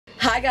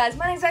Hi guys,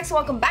 my name's Max and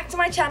welcome back to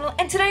my channel,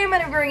 and today I'm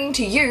going to be bringing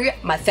to you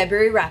my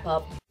February wrap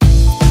up.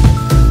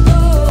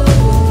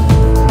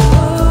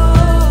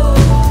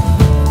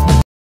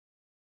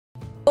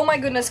 Oh my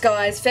goodness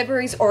guys,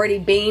 February's already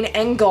been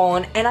and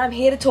gone, and I'm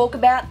here to talk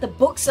about the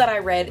books that I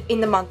read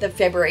in the month of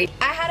February.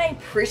 I had a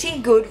pretty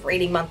good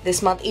reading month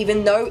this month,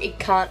 even though it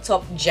can't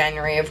top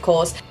January of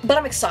course, but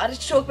I'm excited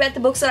to talk about the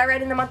books that I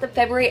read in the month of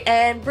February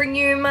and bring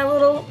you my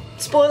little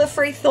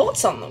spoiler-free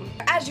thoughts on them.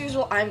 As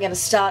usual, I'm going to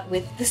start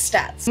with the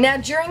stats. Now,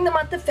 during the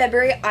month of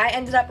February, I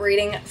ended up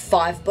reading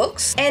 5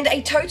 books and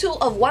a total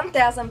of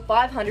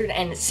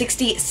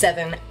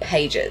 1,567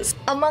 pages.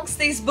 Amongst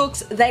these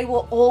books, they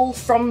were all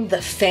from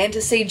the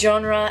fantasy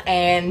genre,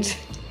 and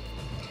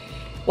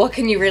what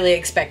can you really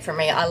expect from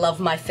me? I love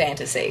my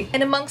fantasy.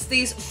 And amongst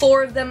these,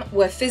 4 of them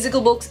were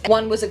physical books.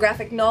 1 was a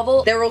graphic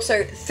novel. There were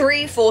also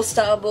 3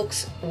 4-star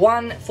books,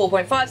 1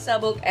 4.5-star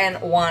book,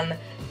 and 1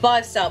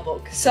 5-star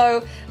book.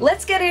 So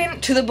let's get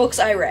into the books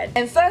I read.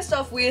 And first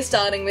off, we are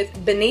starting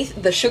with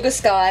Beneath the Sugar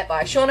Sky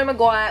by Seanan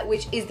McGuire,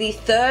 which is the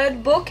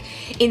 3rd book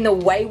in the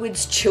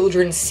Wayward's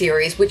Children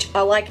series, which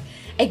are like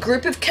a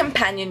group of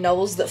companion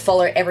novels that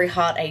follow Every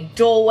Heart a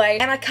Doorway.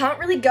 And I can't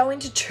really go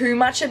into too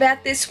much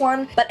about this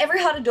one, but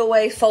Every Heart a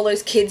Doorway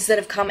follows kids that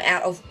have come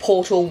out of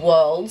portal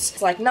worlds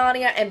like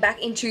Narnia and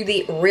back into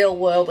the real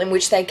world, in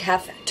which they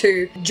have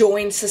to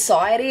join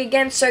society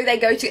again. So they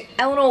go to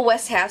Eleanor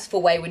West House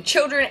for Wayward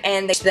Children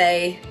and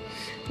they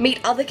meet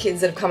other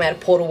kids that have come out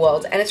of portal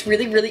worlds, and it's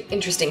really, really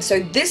interesting.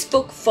 So this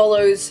book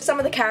follows some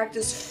of the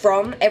characters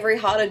from Every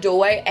Heart a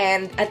Doorway,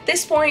 and at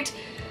this point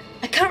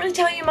I can't really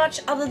tell you much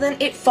other than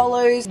it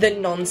follows the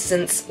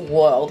nonsense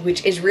world,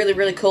 which is really,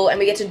 really cool, and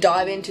we get to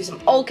dive into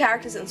some old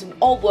characters and some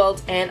old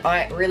worlds, and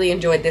I really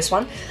enjoyed this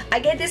one.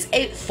 I gave this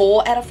a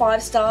 4 out of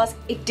 5 stars.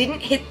 It didn't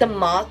hit the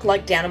mark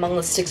like Down Among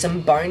the Sticks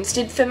and Bones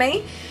did for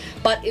me,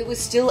 but it was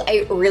still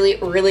a really,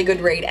 really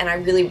good read, and I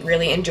really,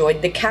 really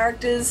enjoyed the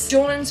characters.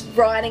 Seanan's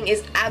writing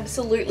is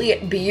absolutely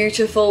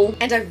beautiful,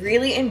 and I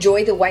really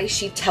enjoy the way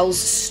she tells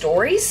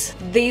stories.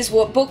 These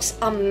books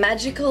are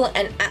magical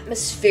and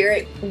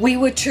atmospheric. We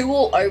were too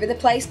all over the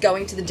place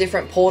going to the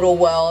different portal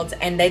worlds,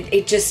 and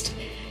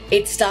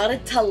it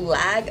started to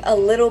lag a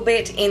little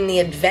bit in the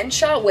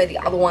adventure, where the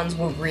other ones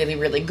were really,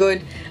 really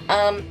good.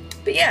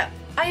 But yeah,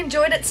 I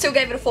enjoyed it, still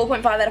gave it a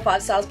 4.5 out of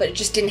 5 stars, but it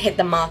just didn't hit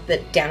the mark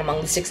that Down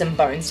Among the Sticks and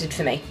Bones did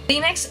for me. The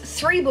next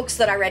 3 books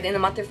that I read in the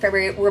month of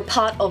February were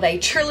part of a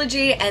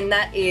trilogy, and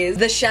that is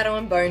the Shadow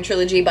and Bone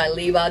trilogy by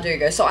Leigh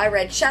Bardugo. So I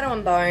read Shadow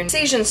and Bone,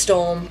 Siege and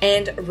Storm,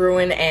 and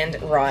Ruin and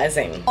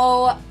Rising.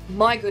 Oh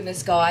my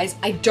goodness guys,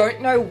 I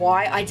don't know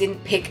why I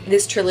didn't pick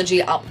this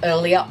trilogy up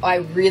earlier. I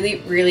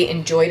really, really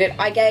enjoyed it.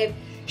 I gave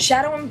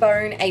Shadow and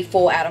Bone a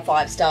 4 out of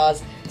 5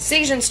 stars,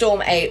 Siege and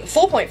Storm a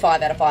 4.5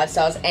 out of 5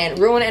 stars, and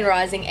Ruin and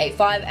Rising a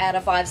 5 out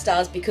of 5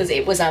 stars because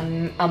it was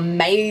an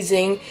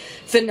amazing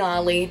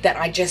finale that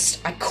I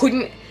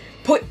couldn't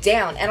put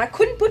down, and I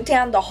couldn't put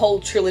down the whole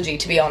trilogy,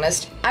 to be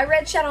honest. I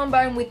read Shadow and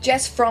Bone with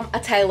Jess from A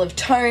Tale of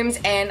Tomes,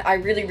 and I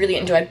really, really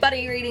enjoyed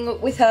buddy reading it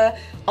with her.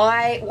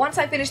 Once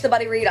I finished the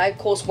buddy read, I of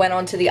course went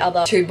on to the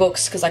other 2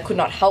 books because I could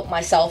not help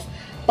myself,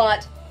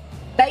 but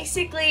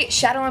basically,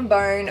 Shadow and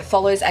Bone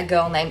follows a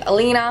girl named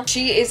Alina.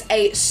 She is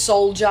a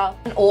soldier,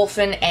 an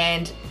orphan,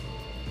 and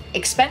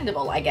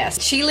expendable, I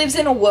guess. She lives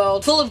in a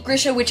world full of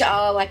Grisha, which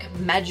are like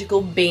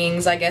magical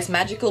beings, I guess,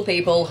 magical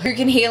people who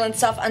can heal and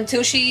stuff,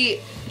 until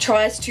she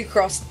tries to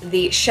cross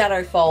the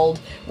Shadowfold,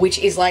 which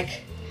is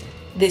like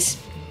this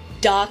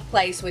dark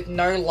place with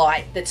no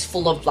light that's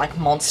full of like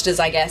monsters,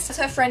 I guess. As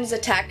her friends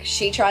attack,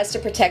 she tries to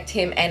protect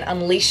him and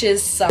unleashes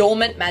some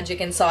dormant magic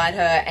inside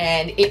her,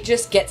 and it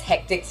just gets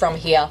hectic from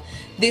here.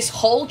 This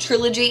whole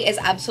trilogy is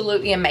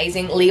absolutely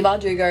amazing. Leigh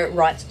Bardugo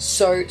writes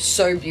so,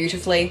 so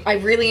beautifully. I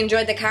really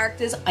enjoyed the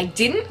characters. I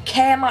didn't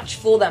care much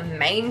for the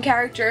main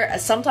character,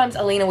 as sometimes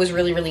Alina was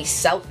really, really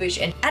selfish,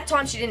 and at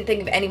times she didn't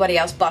think of anybody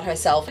else but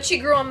herself. But she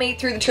grew on me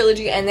through the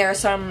trilogy, and there are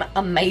some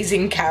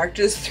amazing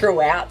characters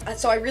throughout.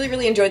 So I really,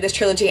 really enjoyed this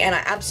trilogy, and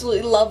I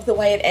absolutely love the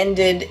way it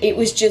ended. It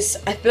was just,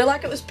 I feel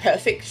like it was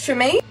perfect for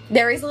me.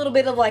 There is a little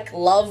bit of like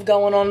love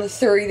going on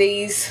through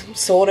these,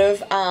 sort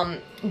of,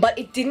 but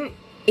it didn't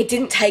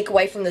take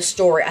away from the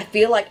story. I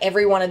feel like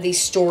every one of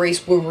these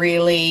stories were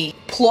really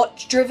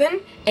plot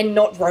driven and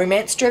not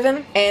romance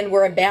driven, and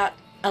were about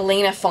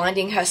Alina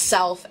finding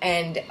herself,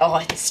 and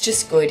oh, it's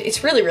just good.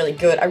 It's really, really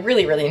good. I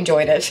really, really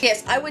enjoyed it.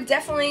 Yes, I would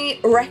definitely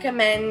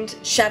recommend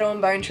Shadow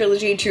and Bone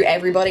trilogy to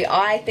everybody.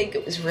 I think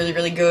it was really,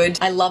 really good.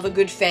 I love a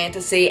good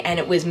fantasy, and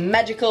it was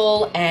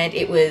magical, and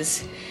it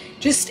was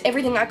just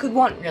everything I could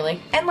want,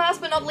 really. And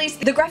last but not least,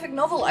 the graphic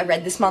novel I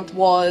read this month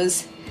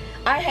was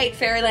I Hate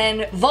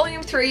Fairyland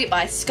Volume 3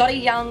 by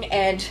Skottie Young,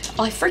 and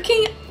I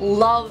freaking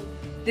love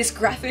this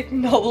graphic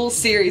novel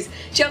series.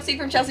 Chelsea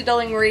from Chelsea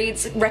Darling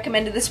Reads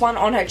recommended this one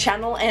on her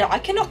channel and I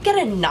cannot get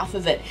enough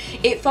of it.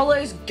 It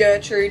follows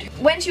Gertrude.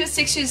 When she was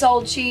 6 years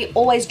old, she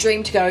always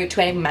dreamed to go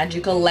to a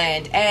magical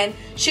land and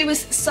she was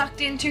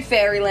sucked into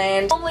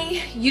fairyland.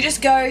 Normally, you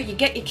just go, you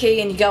get your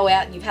key and you go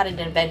out and you've had an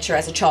adventure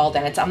as a child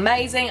and it's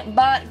amazing,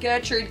 but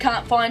Gertrude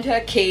can't find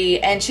her key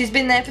and she's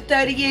been there for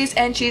 30 years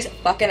and she's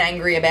fucking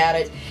angry about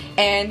it.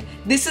 And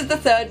this is the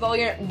third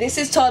volume. This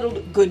is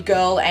titled Good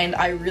Girl and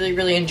I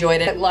really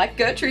enjoyed it. Like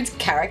Gertrude's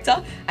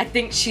character, I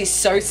think she's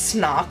so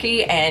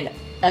snarky and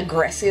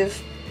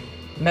aggressive,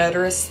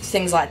 murderous,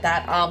 things like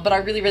that, but I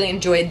really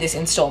enjoyed this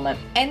installment.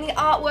 And the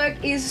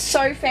artwork is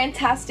so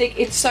fantastic.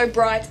 It's so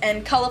bright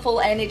and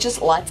colourful and it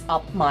just lights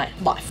up my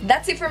life.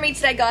 That's it from me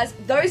today, guys.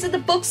 Those are the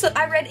books that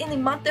I read in the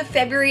month of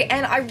February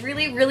and I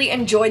really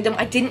enjoyed them.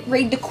 I didn't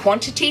read the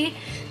quantity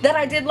that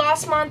I did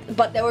last month,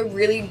 but they were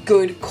really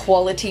good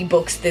quality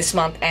books this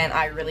month and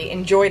I really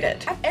enjoyed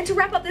it. And to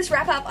wrap up this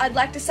wrap up, I'd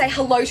like to say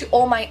hello to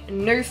all my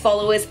new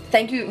followers.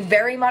 Thank you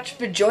very much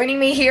for joining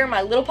me here in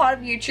my little part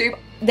of YouTube.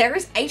 There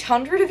is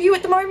 800 of you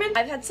at the moment.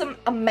 I've had some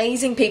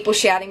amazing people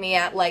shouting me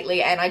out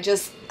lately and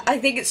I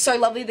think it's so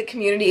lovely the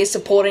community is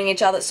supporting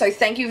each other, so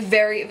thank you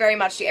very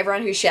much to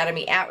everyone who shouted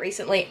me out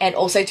recently and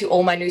also to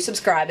all my new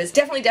subscribers.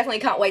 Definitely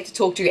can't wait to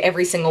talk to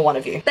every single one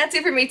of you. That's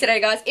it from me today,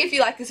 guys. If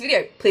you like this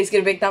video, please give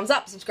it a big thumbs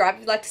up, subscribe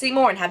if you'd like to see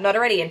more and have not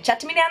already, and chat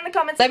to me down in the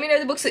comments. Let me know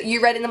the books that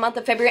you read in the month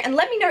of February and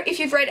let me know if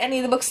you've read any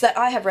of the books that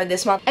I have read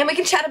this month and we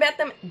can chat about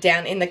them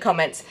down in the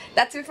comments.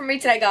 That's it from me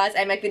today, guys.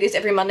 I make videos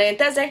every Monday and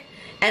Thursday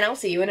and I'll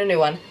see you in a new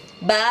one.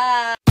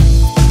 Bye!